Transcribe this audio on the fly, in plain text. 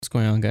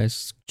going on,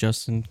 guys?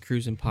 Justin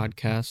Cruising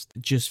Podcast.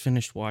 Just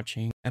finished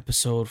watching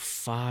episode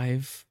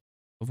 5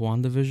 of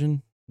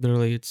WandaVision.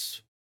 Literally,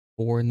 it's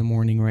 4 in the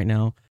morning right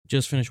now.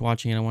 Just finished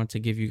watching it. I wanted to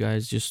give you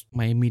guys just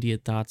my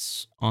immediate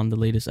thoughts on the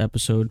latest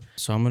episode.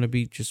 So I'm going to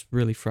be just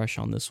really fresh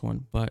on this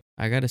one. But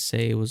I got to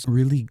say, it was a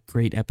really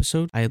great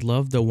episode. I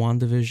love the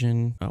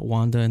WandaVision,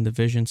 Wanda and the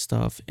Vision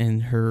stuff in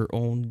her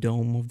own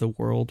dome of the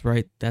world,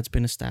 right? That's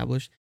been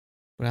established.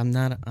 But I'm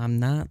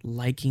not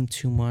liking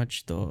too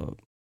much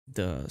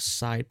the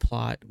side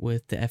plot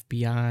with the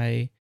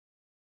FBI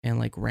and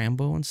like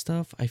Rambo and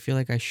stuff. I feel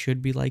like I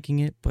should be liking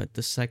it, but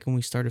the second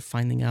we started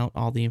finding out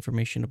all the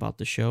information about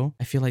the show,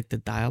 I feel like the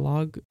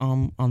dialogue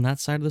on that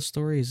side of the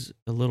story is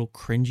a little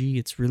cringy.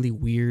 It's really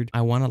weird.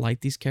 I want to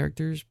like these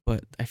characters,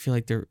 but I feel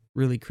like they're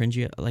really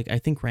cringy. Like, I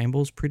think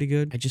Rambo's pretty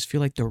good. I just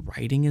feel like the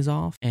writing is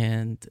off,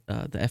 and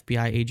the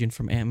FBI agent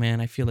from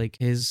Ant-Man, I feel like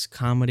his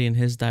comedy and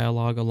his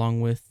dialogue,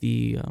 along with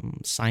the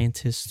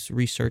scientist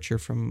researcher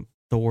from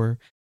Thor,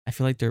 I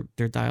feel like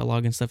their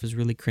dialogue and stuff is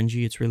really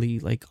cringy. It's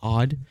really like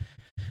odd.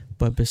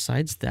 But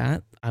besides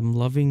that, I'm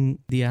loving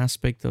the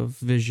aspect of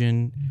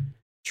Vision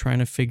trying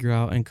to figure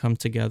out and come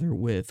together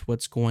with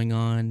what's going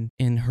on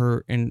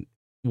in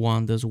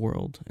Wanda's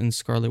world, in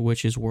Scarlet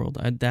Witch's world.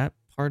 That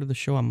part of the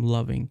show I'm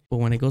loving. But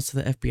when it goes to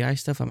the FBI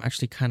stuff, I'm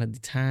actually kind of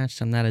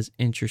detached. I'm not as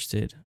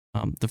interested.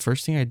 The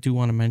first thing I do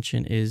want to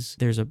mention is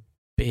there's a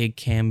big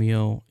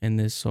cameo in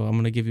this. So I'm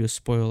going to give you a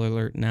spoiler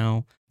alert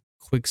now.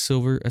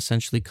 Quicksilver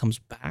essentially comes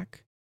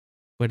back,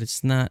 but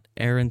it's not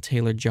Aaron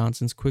Taylor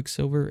Johnson's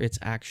Quicksilver. It's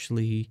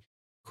actually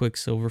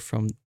Quicksilver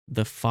from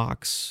the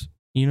Fox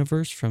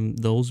universe, from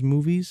those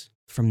movies,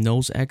 from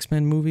those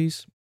X-Men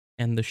movies.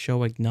 And the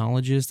show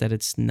acknowledges that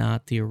it's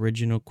not the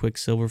original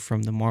Quicksilver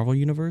from the Marvel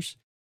universe.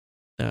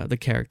 The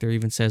character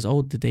even says,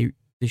 "Oh, did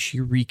she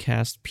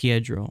recast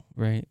Pietro?"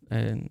 Right?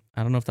 And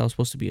I don't know if that was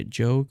supposed to be a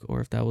joke or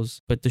if that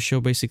was, but the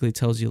show basically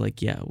tells you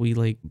like, yeah, we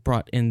like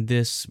brought in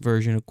this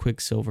version of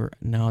Quicksilver.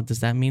 Now, does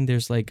that mean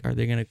there's like, are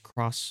they gonna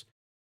cross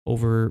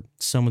over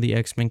some of the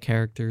X-Men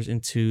characters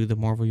into the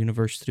Marvel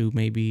universe through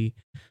maybe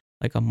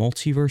like a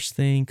multiverse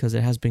thing? Because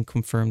it has been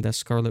confirmed that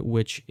Scarlet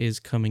Witch is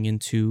coming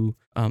into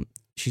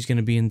she's going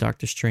to be in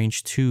Doctor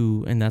Strange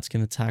 2, and that's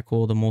going to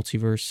tackle the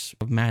multiverse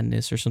of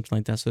madness or something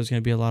like that. So there's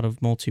going to be a lot of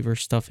multiverse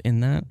stuff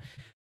in that.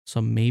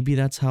 So maybe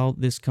that's how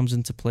this comes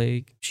into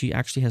play. She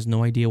actually has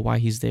no idea why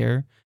he's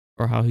there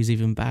or how he's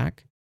even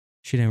back.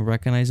 She didn't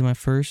recognize him at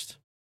first,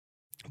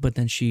 but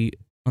then she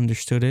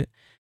understood it,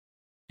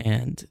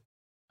 and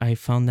I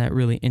found that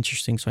really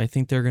interesting. So I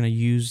think they're going to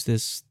use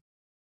this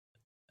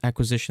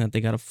acquisition that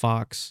they got of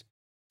Fox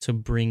to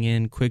bring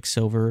in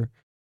Quicksilver.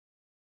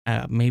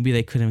 Maybe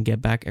they couldn't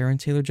get back Aaron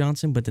Taylor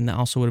Johnson, but then that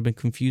also would have been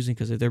confusing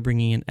because if they're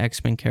bringing in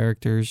X-Men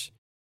characters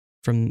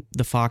from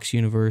the Fox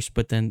universe,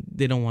 but then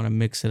they don't want to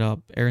mix it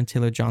up. Aaron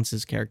Taylor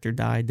Johnson's character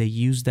died. They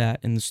used that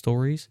in the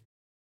stories,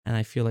 and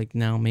I feel like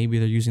now maybe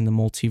they're using the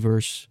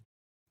multiverse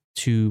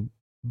to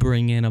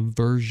bring in a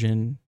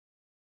version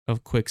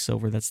of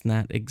Quicksilver that's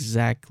not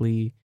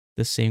exactly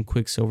the same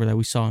Quicksilver that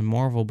we saw in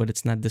Marvel, but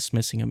it's not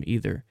dismissing him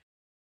either.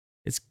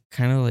 It's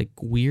kind of like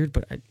weird,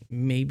 but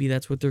maybe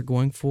that's what they're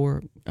going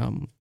for.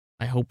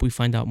 I hope we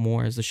find out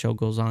more as the show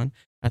goes on.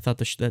 I thought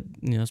that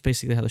it's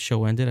basically how the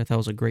show ended. I thought it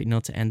was a great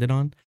note to end it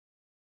on.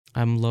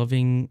 I'm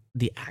loving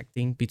the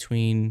acting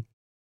between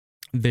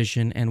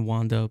Vision and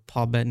Wanda.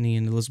 Paul Bettany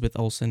and Elizabeth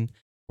Olsen.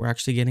 We're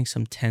actually getting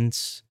some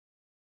tense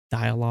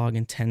dialogue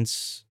and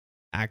tense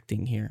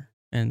acting here,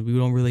 and we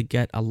don't really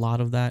get a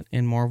lot of that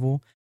in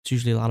Marvel. It's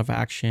usually a lot of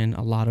action,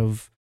 a lot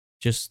of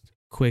just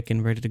quick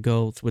and ready to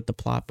go with the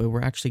plot, but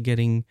we're actually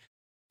getting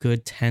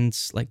good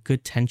tense, like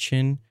good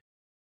tension,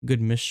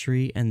 good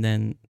mystery, and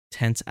then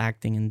tense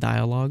acting and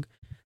dialogue.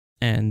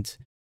 And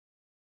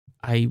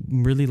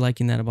I'm really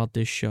liking that about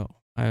this show.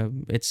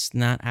 It's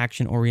not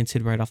action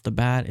oriented right off the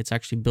bat. It's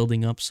actually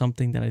building up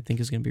something that I think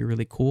is going to be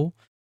really cool.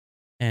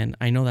 And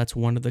I know that's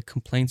one of the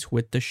complaints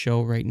with the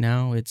show right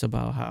now. It's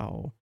about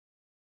how,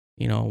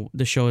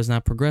 the show is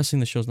not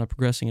progressing. The show's not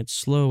progressing. It's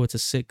slow. It's a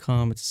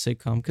sitcom.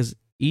 Because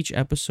each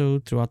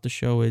episode throughout the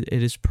show, it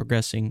is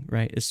progressing,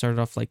 right? It started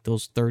off like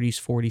those 30s,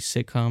 40s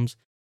sitcoms.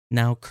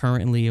 Now,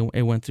 currently,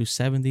 it went through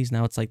 70s.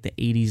 Now it's like the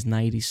 80s,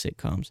 90s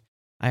sitcoms.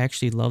 I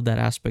actually love that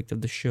aspect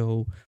of the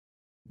show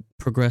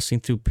progressing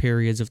through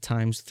periods of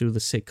times through the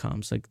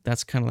sitcoms. Like,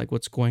 that's kind of like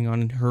what's going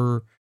on in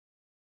her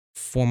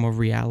form of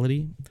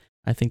reality.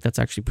 I think that's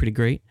actually pretty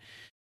great.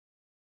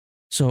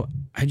 So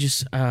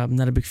I'm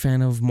not a big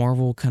fan of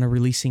Marvel kind of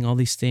releasing all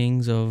these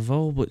things of,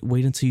 but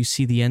wait until you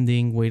see the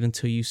ending, wait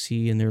until you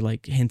see, and they're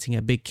like hinting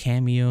at big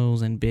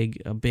cameos and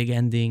a big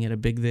ending and a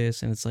big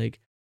this, and it's like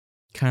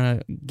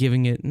kind of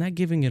not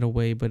giving it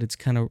away, but it's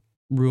kind of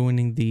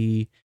ruining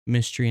the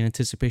mystery and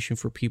anticipation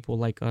for people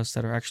like us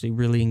that are actually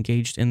really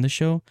engaged in the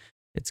show.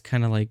 It's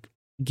kind of like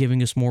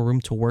giving us more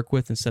room to work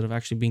with instead of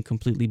actually being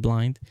completely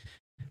blind,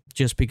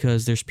 just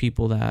because there's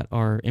people that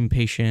are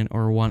impatient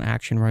or want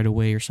action right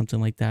away or something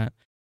like that.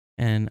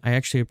 And I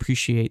actually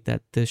appreciate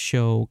that this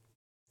show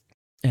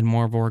and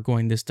Marvel are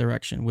going this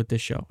direction with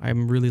this show.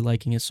 I'm really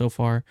liking it so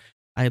far.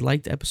 I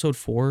liked episode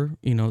 4,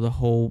 the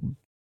whole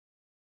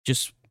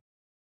just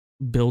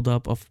build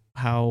up of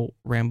how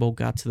Rambo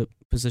got to the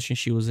position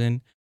she was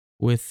in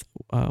with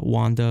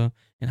Wanda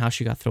and how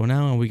she got thrown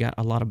out. And we got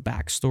a lot of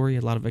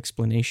backstory, a lot of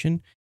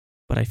explanation.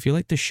 But I feel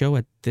like the show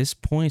at this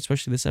point,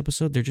 especially this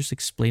episode, they're just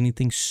explaining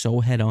things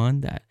so head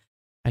on that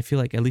I feel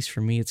like, at least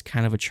for me, it's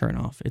kind of a turn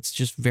off. It's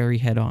just very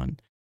head on.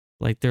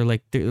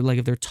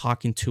 They're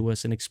talking to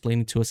us and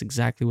explaining to us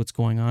exactly what's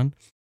going on.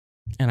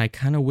 And I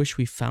kind of wish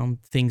we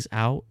found things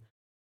out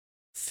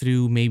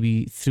through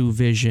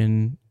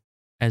Vision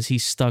as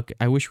he's stuck.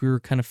 I wish we were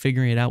kind of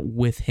figuring it out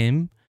with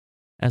him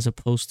as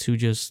opposed to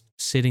just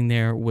sitting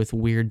there with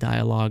weird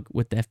dialogue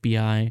with the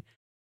FBI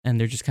and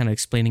they're just kind of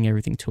explaining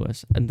everything to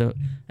us. And the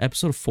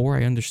episode 4,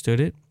 I understood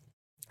it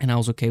and I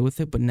was okay with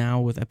it. But now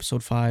with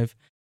episode 5,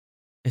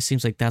 it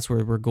seems like that's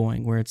where we're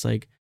going, where it's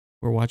like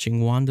we're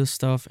watching Wanda's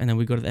stuff and then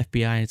we go to the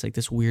FBI and it's like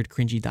this weird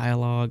cringy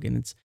dialogue and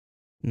it's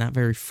not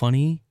very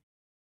funny.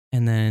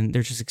 And then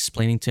they're just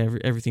explaining to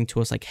everything to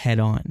us like head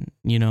on,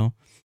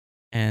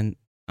 and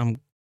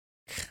I'm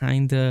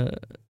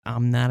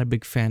not a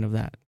big fan of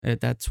that.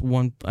 That's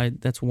one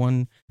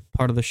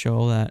part of the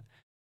show that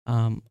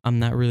I'm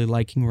not really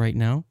liking right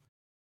now.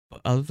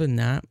 But other than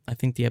that, I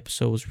think the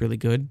episode was really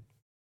good.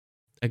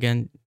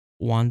 Again,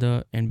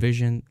 Wanda and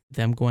Vision,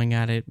 them going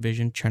at it,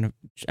 Vision trying to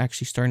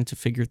actually starting to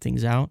figure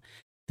things out.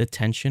 The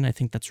tension, I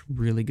think that's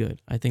really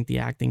good. I think the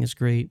acting is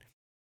great.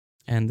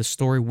 And the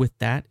story with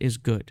that is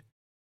good.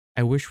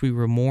 I wish we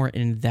were more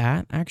in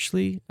that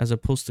actually, as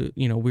opposed to,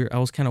 I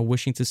was kind of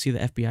wishing to see the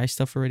FBI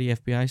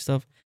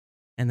stuff.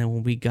 And then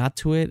when we got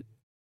to it,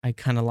 I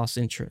kind of lost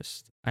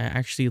interest. I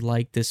actually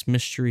like this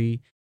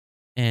mystery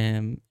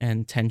and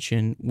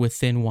tension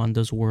within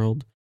Wanda's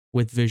world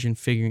with Vision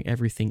figuring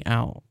everything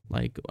out,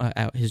 like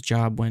out his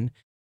job when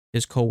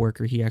his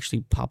coworker, he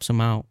actually pops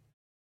him out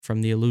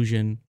from the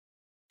hallucination.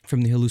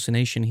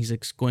 He's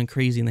like going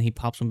crazy and then he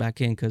pops him back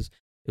in because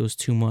it was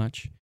too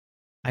much.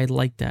 I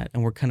like that.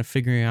 And we're kind of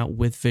figuring out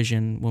with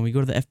Vision. When we go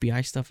to the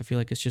FBI stuff, I feel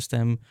like it's just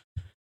them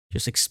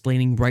just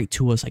explaining right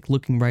to us, like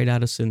looking right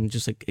at us and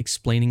just like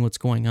explaining what's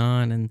going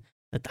on. And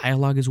the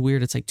dialogue is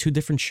weird. It's like two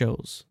different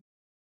shows.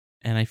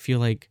 And I feel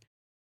like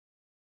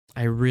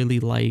I really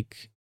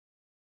like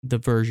the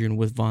version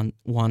with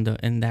Wanda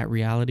and that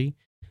reality.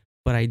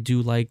 But I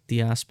do like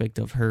the aspect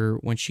of her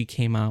when she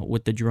came out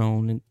with the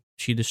drone and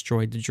she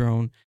destroyed the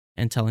drone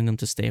and telling them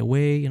to stay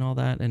away and all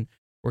that. And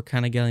we're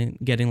kind of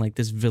getting like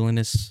this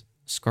villainous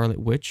Scarlet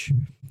Witch,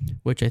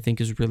 which I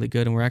think is really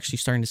good. And we're actually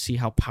starting to see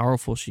how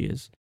powerful she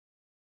is.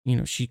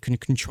 She can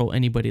control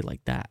anybody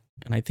like that.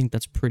 And I think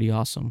that's pretty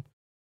awesome.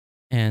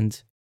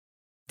 And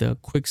the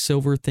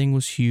Quicksilver thing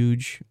was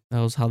huge. That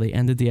was how they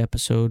ended the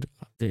episode.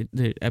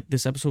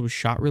 This episode was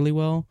shot really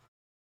well.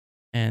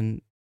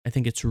 And I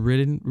think it's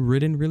written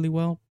really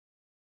well.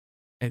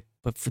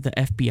 But for the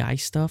FBI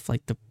stuff,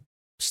 like the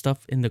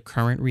stuff in the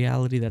current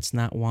reality that's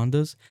not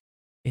Wanda's,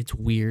 it's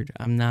weird.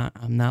 I'm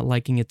not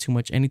liking it too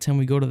much. Anytime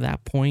we go to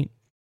that point,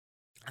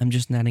 I'm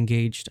just not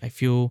engaged. I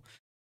feel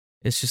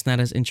it's just not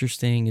as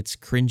interesting. It's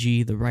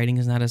cringy. The writing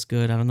is not as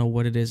good. I don't know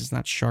what it is. It's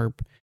not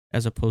sharp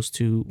as opposed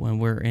to when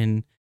we're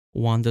in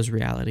Wanda's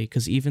reality.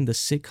 Because even the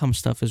sitcom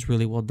stuff is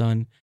really well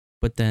done.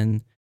 But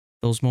then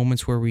those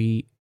moments where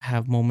we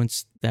have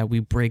moments that we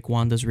break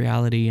Wanda's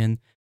reality and,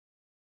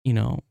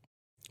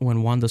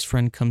 when Wanda's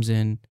friend comes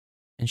in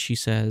and she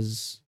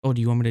says, "Oh,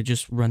 do you want me to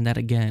just run that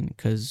again?"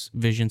 Because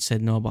Vision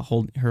said no about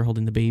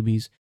holding the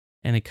babies.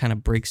 And it kind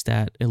of breaks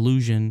that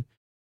illusion.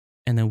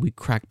 And then we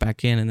crack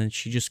back in and then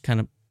she just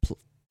kind of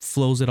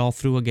flows it all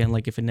through again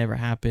like if it never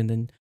happened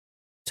and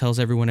tells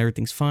everyone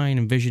everything's fine.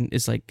 And Vision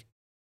is like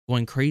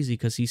going crazy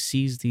because he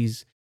sees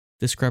these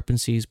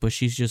discrepancies, but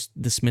she's just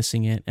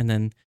dismissing it and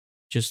then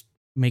just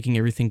making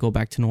everything go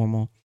back to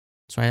normal.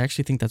 So I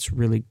actually think that's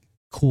really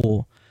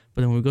cool.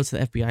 But then when we go to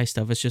the FBI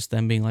stuff, it's just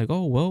them being like,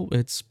 "Oh, well,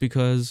 it's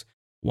because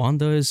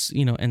Wanda is,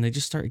 and they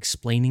just start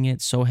explaining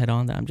it so head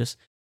on that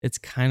it's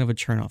kind of a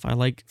turnoff. I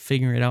like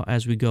figuring it out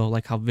as we go,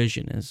 like how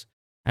Vision is.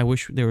 I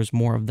wish there was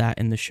more of that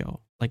in the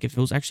show. Like if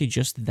it was actually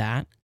just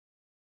that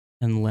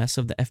and less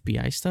of the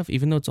FBI stuff,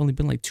 even though it's only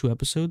been like 2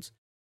 episodes.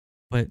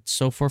 But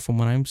so far from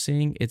what I'm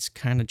seeing, it's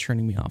kind of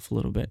turning me off a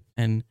little bit.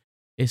 And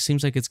it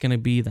seems like it's going to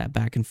be that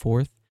back and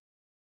forth.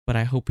 But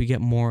I hope we get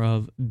more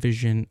of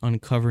Vision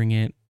uncovering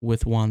it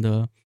with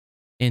Wanda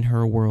in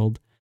her world.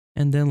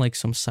 And then like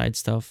some side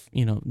stuff,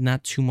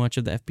 not too much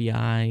of the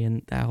FBI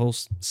and that whole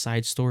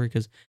side story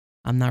because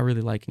I'm not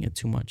really liking it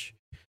too much.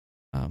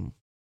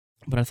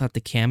 But I thought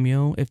the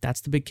cameo, if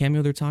that's the big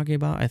cameo they're talking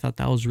about, I thought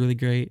that was really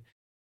great.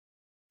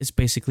 It's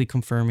basically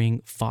confirming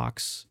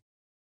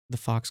the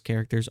Fox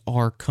characters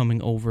are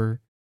coming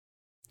over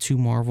to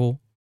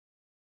Marvel.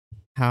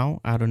 How?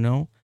 I don't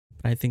know.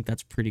 But I think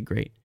that's pretty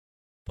great.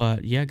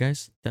 But yeah,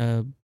 guys,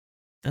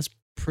 that's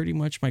pretty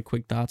much my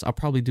quick thoughts. I'll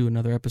probably do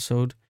another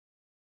episode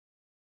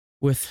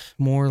with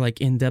more like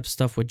in-depth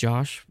stuff with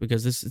Josh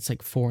because it's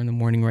like 4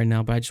 a.m. right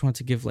now, but I just want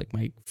to give like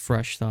my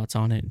fresh thoughts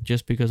on it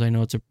just because I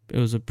know it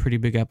was a pretty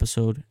big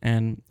episode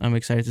and I'm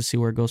excited to see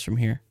where it goes from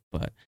here.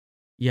 But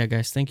yeah,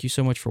 guys, thank you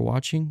so much for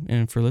watching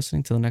and for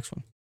listening. Till the next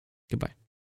one. Goodbye.